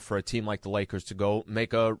door more for a team like the Lakers to go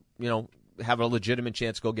make have a legitimate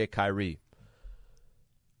chance to go get Kyrie.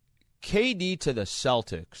 KD to the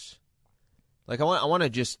Celtics. Like, I want to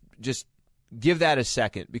just give that a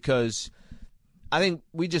second because I think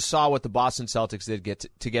we just saw what the Boston Celtics did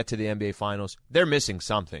to get to the NBA Finals. They're missing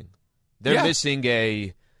something. They're missing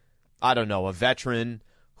a veteran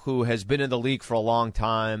who has been in the league for a long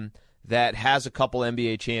time that has a couple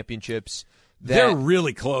NBA championships. They're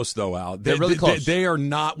really close, though, Al. They're really close. They are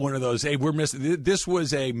not one of those, hey, we're missing. This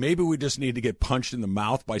was maybe we just need to get punched in the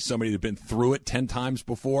mouth by somebody that's been through it 10 times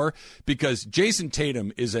before, because Jason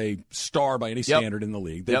Tatum is a star by any standard in the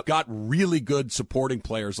league. They've got really good supporting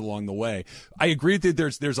players along the way. I agree that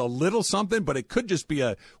there's a little something, but it could just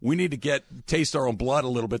be we need to taste our own blood a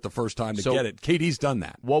little bit the first time to get it. KD's done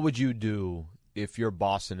that. What would you do if you're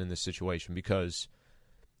Boston in this situation? Because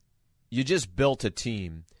you just built a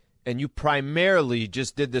team, and you primarily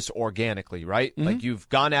just did this organically, right? Mm-hmm. Like, you've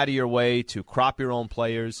gone out of your way to crop your own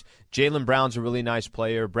players. Jaylen Brown's a really nice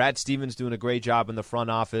player. Brad Stevens doing a great job in the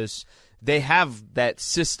front office. They have that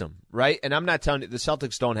system, right? And I'm not telling you the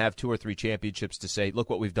Celtics don't have 2 or 3 championships to say,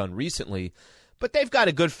 look what we've done recently. But they've got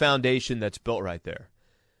a good foundation that's built right there.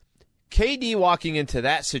 KD walking into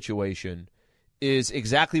that situation is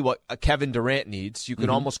exactly what Kevin Durant needs. You can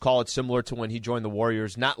almost call it similar to when he joined the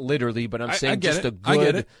Warriors. Not literally, but I'm saying just a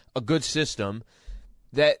good system.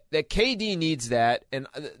 That KD needs that, and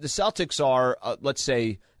the Celtics are, let's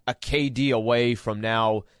say, a KD away from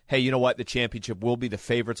now, hey, you know what, the championship will be the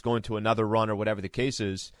favorites going to another run or whatever the case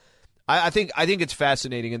is. I think it's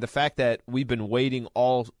fascinating, and the fact that we've been waiting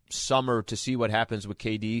all summer to see what happens with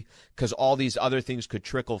KD because all these other things could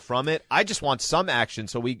trickle from it. I just want some action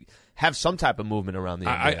so we have some type of movement around the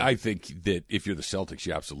NBA. I think that if you're the Celtics,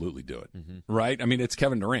 you absolutely do it, right? I mean, it's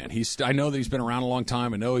Kevin Durant. I know that he's been around a long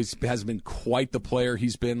time. I know he hasn't been quite the player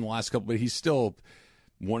he's been in the last couple, but he's still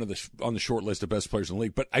one of on the short list of best players in the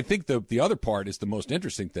league. But I think the other part is the most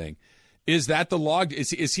interesting thing. Is that the log?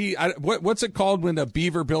 Is he? What's it called when a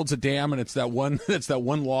beaver builds a dam and it's that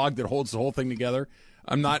one log that holds the whole thing together?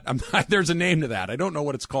 I'm not. There's a name to that. I don't know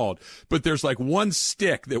what it's called, but there's like one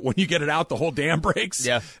stick that when you get it out, the whole dam breaks.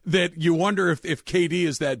 Yeah. That you wonder if KD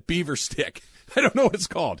is that beaver stick. I don't know what it's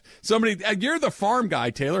called. Somebody, you're the farm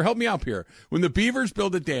guy, Taylor. Help me out here. When the beavers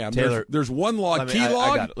build a dam, Taylor, there's one log,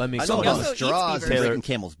 log. I know about the straws Taylor. breaking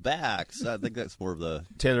camels' backs. I think that's more of the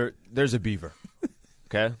Taylor. There's a beaver.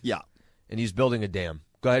 Okay. Yeah. And he's building a dam.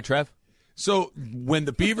 Go ahead, Trev. So when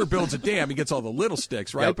the beaver builds a dam, he gets all the little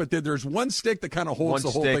sticks, right? Yep. But then there's one stick that kind of holds the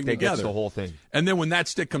whole thing together. Gets the whole thing. And then when that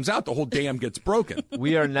stick comes out, the whole dam gets broken.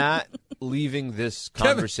 We are not leaving this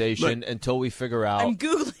conversation until we figure out. I'm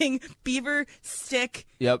Googling beaver stick.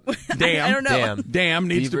 Yep. Dam. I don't know. Dam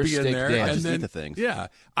needs Beaver to be in stick there. dam. And Just then, eat the things. Yeah.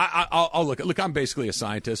 I'll look. Look, I'm basically a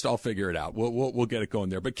scientist. I'll figure it out. We'll get it going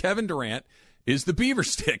there. But Kevin Durant is the beaver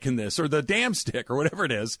stick in this, or the dam stick, or whatever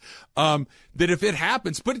it is. That if it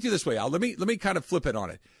happens, put it to you this way, Al. Let me kind of flip it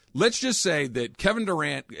on it. let's just say that Kevin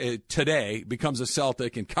Durant today becomes a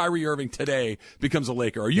Celtic and Kyrie Irving today bemes a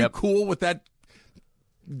Laker. Are you cool with that?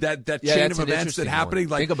 That chain of events that happening?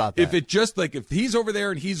 Like, think about that. If it just like if he's over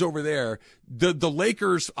there and he's over there, the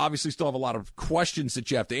Lakers obviously still have a lot of questions that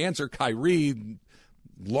you have to answer. Kyrie,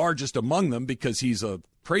 largest among them because he's a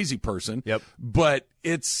crazy person. Yep. But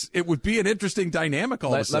it would be an interesting dynamic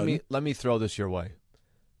all of a sudden. Let me throw this your way.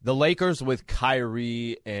 The Lakers with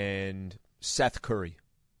Kyrie and Seth Curry,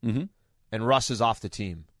 and Russ is off the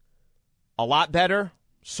team. A lot better.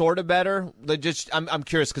 Sort of better. I'm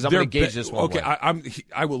curious because I'm going to gauge this one. Okay,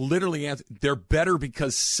 I will literally answer. They're better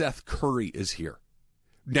because Seth Curry is here.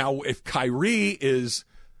 Now, if Kyrie is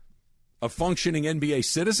a functioning NBA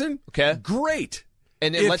citizen, okay, great.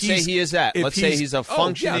 And let's say he is that. Let's say he's a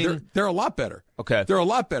functioning. Yeah, they're a lot better. Okay, they're a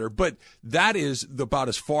lot better. But that is about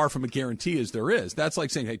as far from a guarantee as there is. That's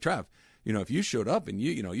like saying, hey, Trav, if you showed up and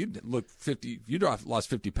you'd look 50, if you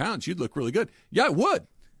lost 50 pounds, you'd look really good. Yeah, it would.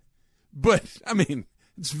 But I mean,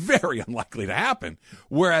 it's very unlikely to happen.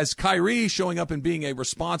 Whereas Kyrie showing up and being a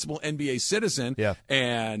responsible NBA citizen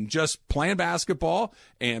and just playing basketball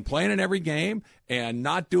and playing in every game and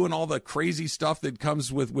not doing all the crazy stuff that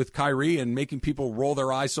comes with Kyrie and making people roll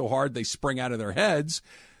their eyes so hard they spring out of their heads,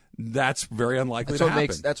 that's very unlikely to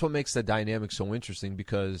happen. That's what makes the dynamic so interesting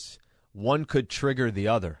because one could trigger the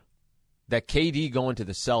other. That KD going to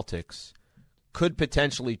the Celtics could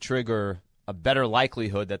potentially trigger a better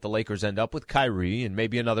likelihood that the Lakers end up with Kyrie and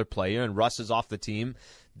maybe another player and Russ is off the team.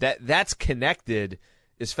 That's connected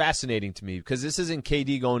is fascinating to me because this isn't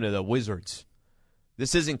KD going to the Wizards.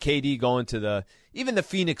 This isn't KD going to even the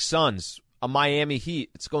Phoenix Suns, a Miami Heat.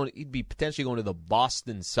 He'd be potentially going to the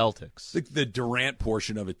Boston Celtics. The Durant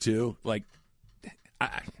portion of it too. Like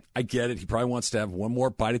I get it. He probably wants to have one more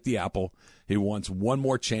bite at the apple. He wants one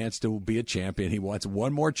more chance to be a champion. He wants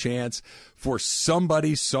one more chance for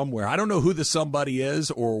somebody somewhere. I don't know who the somebody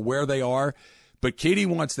is or where they are, but KD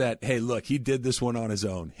wants that, hey, look, he did this one on his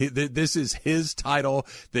own. This is his title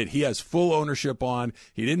that he has full ownership on.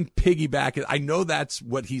 He didn't piggyback it. I know that's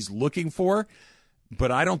what he's looking for, but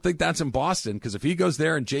I don't think that's in Boston because if he goes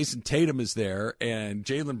there and Jason Tatum is there and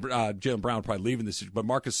Jaylen Brown probably leaving this, but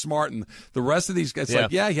Marcus Smart and the rest of these guys,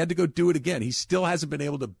 he had to go do it again. He still hasn't been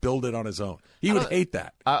able to build it on his own. He would hate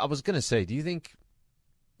that. I was going to say, do you think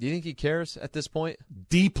he cares at this point?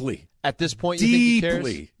 Deeply. At this point, you think he cares?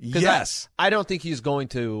 Deeply, yes. I don't think he's going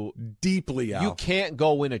to. Deeply, Al. You can't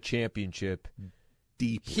go win a championship.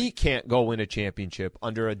 Deeply. He can't go win a championship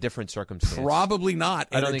under a different circumstance. Probably not,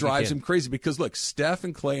 and it drives him crazy because, look, Steph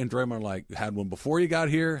and Clay and Draymond are had one before you got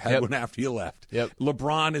here, had one after you left. Yep.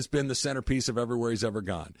 LeBron has been the centerpiece of everywhere he's ever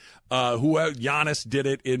gone. Giannis did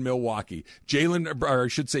it in Milwaukee.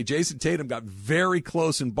 Jason Tatum got very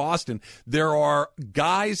close in Boston. There are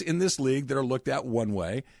guys in this league that are looked at one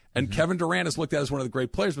way, and Kevin Durant is looked at as one of the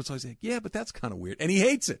great players, but so he's like, yeah, but that's kind of weird. And he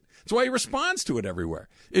hates it. That's why he responds to it everywhere.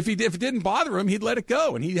 If it didn't bother him, he'd let it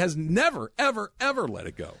go. And he has never, ever, ever let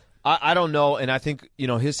it go. I don't know. And I think,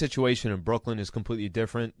 his situation in Brooklyn is completely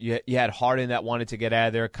different. You had Harden that wanted to get out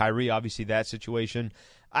of there. Kyrie, obviously, that situation.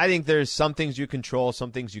 I think there's some things you control,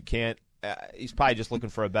 some things you can't. He's probably just looking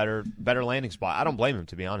for a better landing spot. I don't blame him,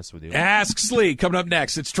 to be honest with you. Ask Slee coming up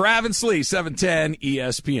next. It's Trav and Slee, 710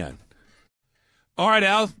 ESPN. All right,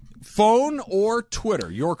 Al. Phone or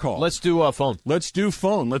Twitter? Your call. Let's do phone. Let's do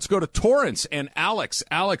phone. Let's go to Torrance and Alex.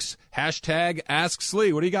 Alex, hashtag Ask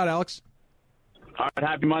Slee. What do you got, Alex? All right,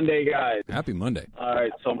 happy Monday, guys. Happy Monday. All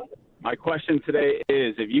right, so my question today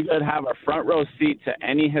is, if you could have a front row seat to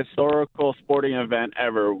any historical sporting event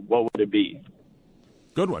ever, what would it be?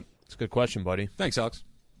 Good one. It's a good question, buddy. Thanks, Alex.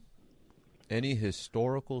 Any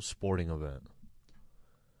historical sporting event?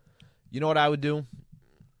 You know what I would do?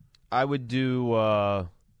 I would do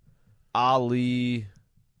Ali,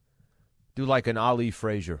 do like an Ali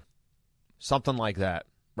Frazier, something like that,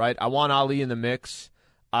 right? I want Ali in the mix.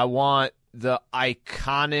 I want the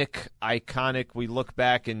iconic. We look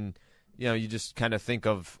back and, you just kind of think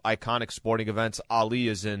of iconic sporting events. Ali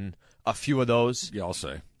is in a few of those. Yeah, I'll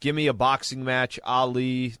say. Give me a boxing match,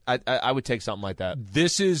 Ali. I would take something like that.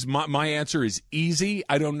 This is my answer is easy.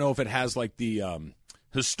 I don't know if it has like the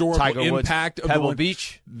historical Tiger impact Woods, of Pebble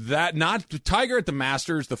Beach. That not Tiger at the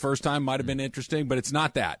Masters the first time might have been interesting, but it's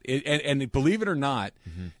not that. And believe it or not,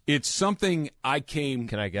 it's something I came.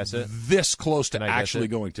 Can I guess it? This close to actually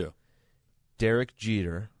going to. Derek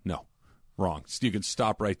Jeter. No, wrong. You can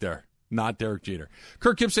stop right there. Not Derek Jeter.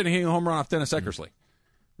 Kirk Gibson hitting a home run off Dennis Eckersley.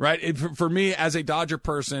 Right? For me, as a Dodger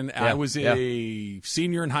person, I was a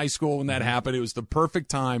senior in high school when that happened. It was the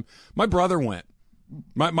perfect time. My brother went.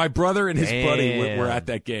 My brother and his buddy were at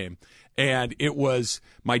that game. And it was,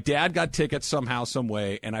 my dad got tickets somehow, some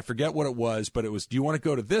way, and I forget what it was, but it was, do you want to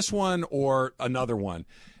go to this one or another one?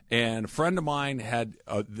 And a friend of mine had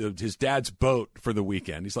his dad's boat for the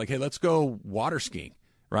weekend. He's like, hey, let's go water skiing,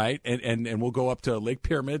 right? And we'll go up to Lake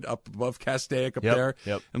Pyramid, up above Castaic up there.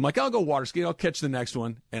 Yep. I'm like, I'll go water skiing. I'll catch the next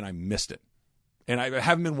one. And I missed it. And I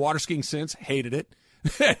haven't been water skiing since, hated it.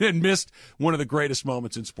 And missed one of the greatest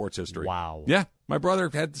moments in sports history. Wow. Yeah. My brother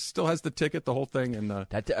still has the ticket, the whole thing. And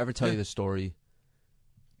Did I ever tell you the story?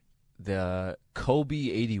 The Kobe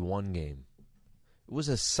 81 game. It was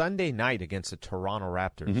a Sunday night against the Toronto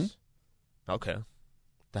Raptors. Mm-hmm. Okay.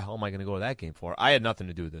 The hell am I going to go to that game for? I had nothing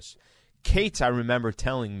to do with this. Cates, I remember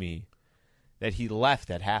telling me that he left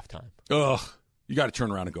at halftime. Ugh. You got to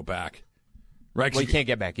turn around and go back. Right? Well, you can't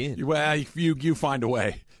get back in. Well, you find a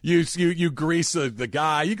way. You grease the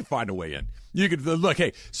guy. You can find a way in. You could look.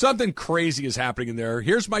 Hey, something crazy is happening in there.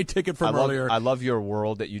 Here's my ticket from earlier. I love your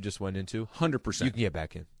world that you just went into. 100%. You can get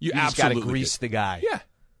back in. You just got to absolutely grease the guy. Yeah.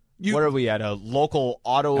 What are we at? A local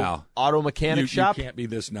auto mechanic shop? You can't be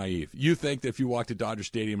this naive. You think that if you walk to Dodger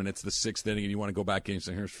Stadium and it's the 6th inning and you want to go back in and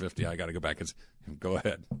say, here's 50, I got to go back. Go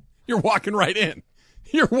ahead. You're walking right in.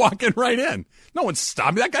 You're walking right in. No one's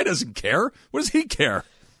stopping. That guy doesn't care. What does he care?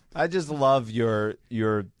 I just love your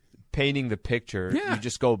painting the picture. Yeah. You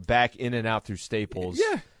just go back in and out through Staples.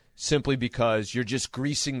 Yeah. Simply because you're just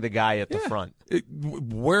greasing the guy at the front.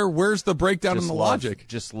 Where's the breakdown in the logic?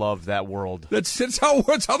 Just love that world. That's how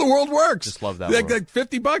the world works. Just love that world. Like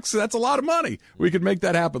 $50, that's a lot of money. We could make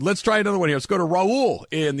that happen. Let's try another one here. Let's go to Raul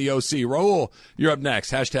in the OC. Raul, you're up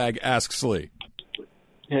next. Hashtag Ask Slee.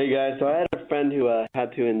 Hey, guys. So I had a friend who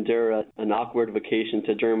had to endure an awkward vacation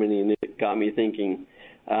to Germany, and it got me thinking,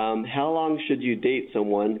 how long should you date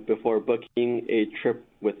someone before booking a trip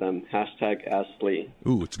with them? Hashtag Ask Slee.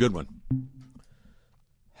 Ooh, it's a good one.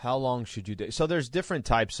 How long should you date? So there's different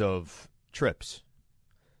types of trips.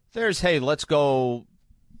 There's, hey, let's go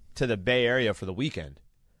to the Bay Area for the weekend.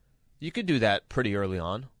 You could do that pretty early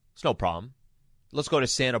on. It's no problem. Let's go to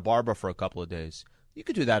Santa Barbara for a couple of days. You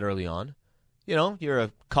could do that early on. You know, you're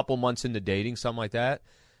a couple months into dating, something like that.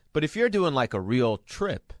 But if you're doing like a real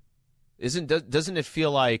trip, doesn't it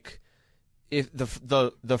feel like if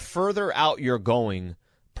the further out you're going,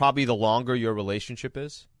 probably the longer your relationship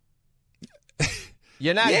is?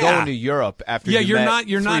 You're not going to Europe after you're not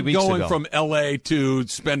going from LA to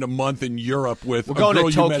spend a month in Europe with a girl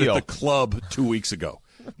you met at the club 2 weeks ago.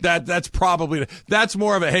 That's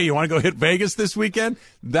more of a, hey, you want to go hit Vegas this weekend?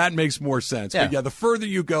 That makes more sense. Yeah. But the further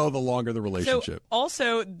you go, the longer the relationship. So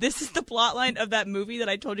also, this is the plot line of that movie that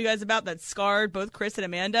I told you guys about that scarred both Chris and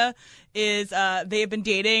Amanda, is they have been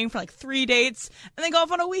dating for like 3 dates and they go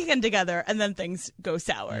off on a weekend together and then things go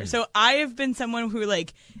sour. So I have been someone who,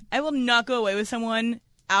 like, I will not go away with someone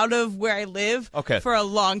out of where I live for a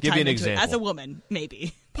long time. Give me an example. As a woman,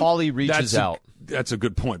 maybe. Paulie reaches out. That's a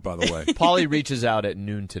good point, by the way. Paulie reaches out at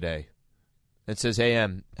noon today and says, hey,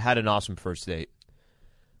 Em, had an awesome first date.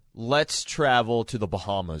 Let's travel to the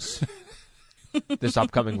Bahamas this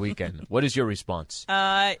upcoming weekend. What is your response?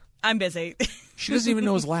 I'm busy. She doesn't even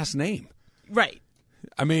know his last name. Right.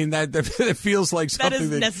 I mean, that it feels like something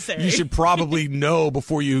that necessary. You should probably know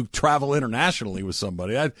before you travel internationally with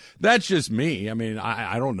somebody. That's just me. I mean,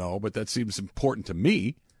 I don't know, but that seems important to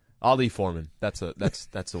me. Ali Foreman. That's the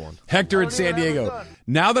one. Hector in San Diego.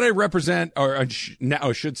 Now that I represent,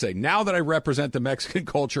 now that I represent the Mexican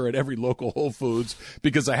culture at every local Whole Foods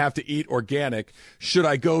because I have to eat organic, should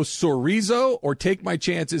I go chorizo or take my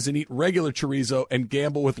chances and eat regular chorizo and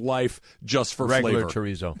gamble with life just for regular flavor?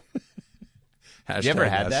 chorizo. Hashtag you ever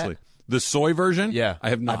had Ashley. that? The soy version? Yeah.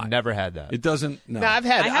 I have not. I've never had that. It doesn't, no. I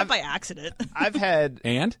have by accident. I've had.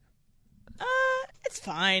 And? It's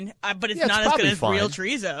fine, but it's Yeah, not it's as good as probably real fine.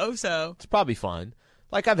 chorizo, so. It's probably fine.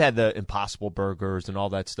 Like, I've had the Impossible Burgers and all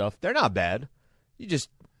that stuff. They're not bad.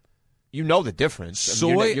 You know the difference.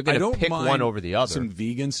 Soy, I mean, you're I going don't to pick mind one over the other. Some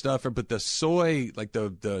vegan stuff, but the soy, like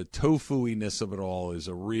the tofu-iness of it all, is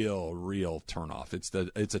a real turnoff.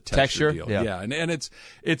 It's a texture deal. Yeah. And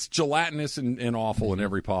it's gelatinous and awful in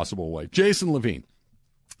every possible way. Jason Levine,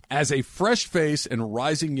 as a fresh face and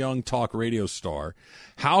rising young talk radio star,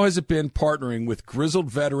 how has it been partnering with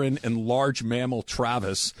grizzled veteran and large mammal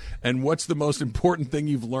Travis? And what's the most important thing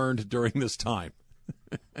you've learned during this time?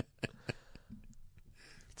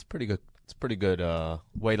 It's pretty good. It's a pretty good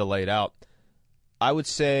way to lay it out. I would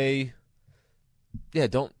say, yeah,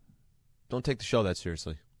 don't take the show that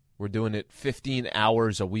seriously. We're doing it 15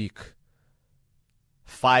 hours a week,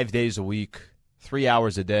 5 days a week, 3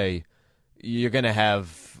 hours a day. You're gonna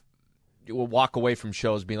have you will walk away from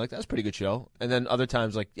shows being like, that's a pretty good show. And then other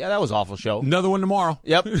times like, yeah, that was an awful show. Another one tomorrow.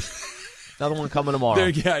 Yep. Another one coming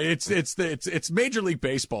tomorrow. It's Major League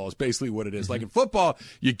Baseball is basically what it is. Like in football,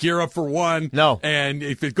 you gear up for one. No. And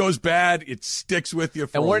if it goes bad, it sticks with you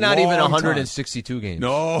for and we're a not long even time. 162 games.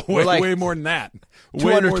 No, we're way more than that.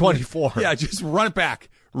 224. Yeah, just run it back.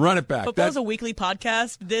 Run it back. Football's a weekly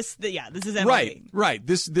podcast. This is MLB. Right.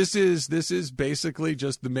 This is basically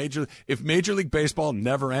just the major. If Major League Baseball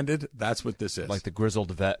never ended, that's what this is. Like the grizzled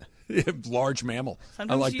vet. Large mammal.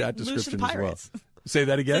 Sometimes I like you that lose to description the as well. Pirates. Say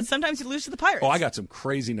that again? Sometimes you lose to the Pirates. Oh, I got some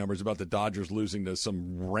crazy numbers about the Dodgers losing to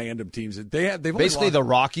some random teams. They've only basically lost... the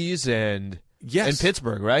Rockies and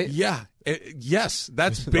Pittsburgh, right? Yeah. Yes.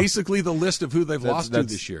 That's basically the list of who they've lost to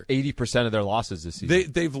this year. 80% of their losses this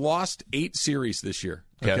season. They've lost 8 series this year.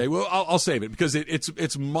 Okay. Well, I'll save it because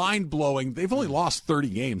it's mind blowing. They've only lost 30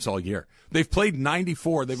 games all year. They've played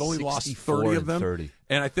 94. They've only lost 30 of them. 30.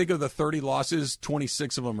 And I think of the 30 losses,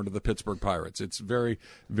 26 of them are to the Pittsburgh Pirates. It's very,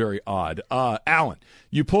 very odd. Alan,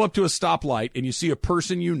 you pull up to a stoplight and you see a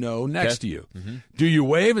person you know next to you. Mm-hmm. Do you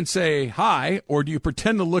wave and say hi, or do you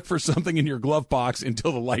pretend to look for something in your glove box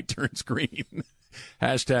until the light turns green?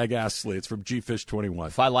 Hashtag Ask Slee. It's from GFish21.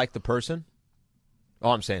 If I like the person,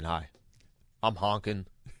 I'm saying hi. I'm honking,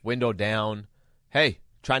 window down. Hey,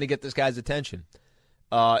 trying to get this guy's attention.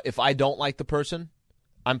 If I don't like the person,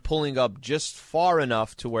 I'm pulling up just far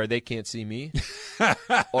enough to where they can't see me,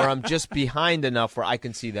 or I'm just behind enough where I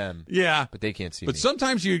can see them. Yeah, but they can't see me. But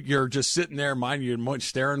sometimes you're just sitting there, you're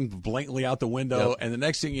staring blankly out the window, and the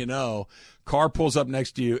next thing you know, car pulls up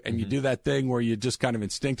next to you, and you do that thing where you just kind of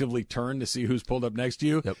instinctively turn to see who's pulled up next to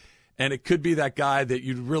you. Yep. And it could be that guy that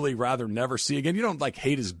you'd really rather never see again. You don't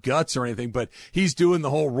hate his guts or anything, but he's doing the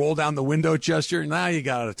whole roll down the window gesture. Now you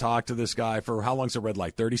got to talk to this guy for how long's a red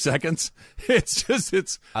light? 30 seconds? It's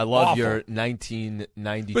I love awful. Your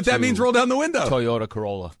 1992. But that means roll down the window. Toyota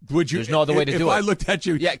Corolla. Would you? There's no other way to do it. If I looked at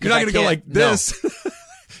you, you're not going to go like this. No.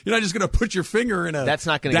 You're not just going to put your finger in a That's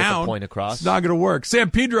not going to get the point across. It's not going to work. San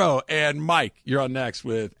Pedro and Mike, you're on next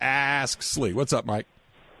with Ask Slee. What's up, Mike?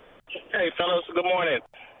 Hey, fellas. Good morning.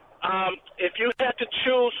 If you had to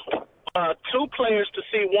choose 2 players to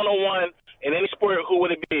see one-on-one in any sport, who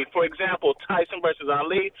would it be? For example, Tyson versus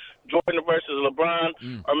Ali, Jordan versus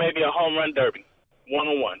LeBron, or maybe a home run derby,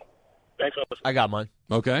 one-on-one. Thanks for listening. I got mine.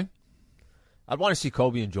 Okay. I'd want to see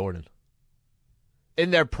Kobe and Jordan.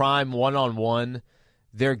 In their prime, one-on-one,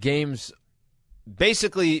 their games,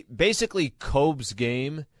 basically Kobe's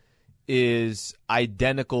game is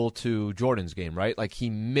identical to Jordan's game, right? Like he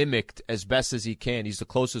mimicked as best as he can. He's the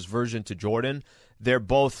closest version to Jordan. They're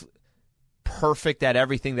both perfect at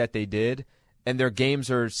everything that they did, and their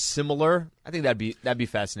games are similar. I think that'd be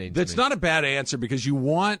fascinating. That's not a bad answer because you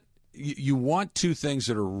want 2 things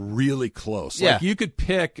that are really close. Yeah. Like you could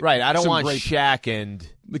pick I don't want Shaq and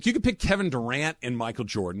you could pick Kevin Durant and Michael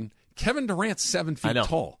Jordan. Kevin Durant's 7 feet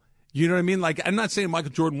tall. You know what I mean? Like I'm not saying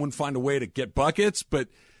Michael Jordan wouldn't find a way to get buckets, but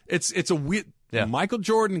it's a weird. Yeah. Michael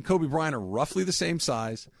Jordan and Kobe Bryant are roughly the same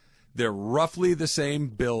size. They're roughly the same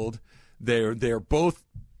build. They're both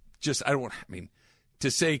just to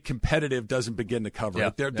say competitive doesn't begin to cover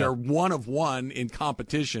it. They're one of one in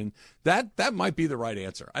competition. That might be the right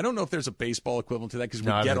answer. I don't know if there's a baseball equivalent to that because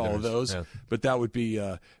we get all of those, but that would be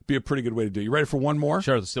a pretty good way to do it. You ready for one more?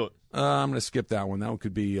 Sure, let's do it. I'm going to skip that one. That one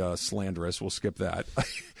could be slanderous. We'll skip that.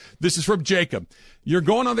 This is from Jacob. You're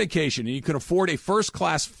going on vacation, and you can afford a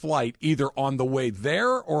first-class flight either on the way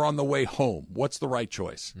there or on the way home. What's the right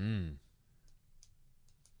choice? I'm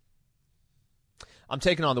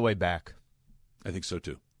taking on the way back. I think so,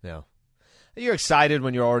 too. Yeah. You're excited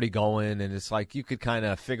when you're already going, and it's like you could kind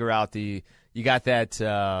of figure out you got that,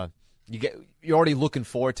 you're already looking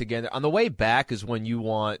forward to getting there. On the way back is when you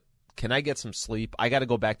want, can I get some sleep? I got to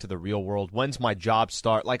go back to the real world. When's my job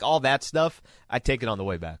start? Like all that stuff, I take it on the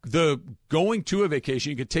way back. The going to a vacation,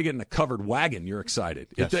 you could take it in a covered wagon. You're excited.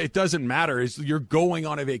 Yes. It doesn't matter. You're going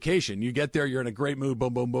on a vacation. You get there, you're in a great mood,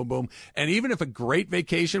 boom, boom, boom, boom. And even if a great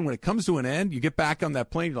vacation, when it comes to an end, you get back on that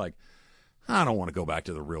plane, you're like, I don't want to go back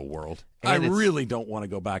to the real world. I really don't want to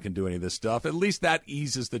go back and do any of this stuff. At least that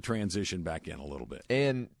eases the transition back in a little bit.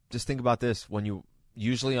 And just think about this. When you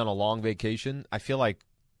usually on a long vacation, I feel like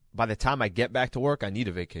by the time I get back to work, I need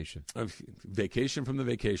a vacation. Vacation from the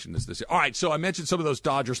vacation is this. All right, so I mentioned some of those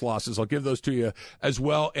Dodgers losses. I'll give those to you as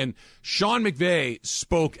well. And Sean McVay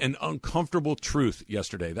spoke an uncomfortable truth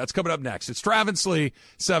yesterday. That's coming up next. It's Travis Slee,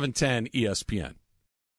 710 ESPN.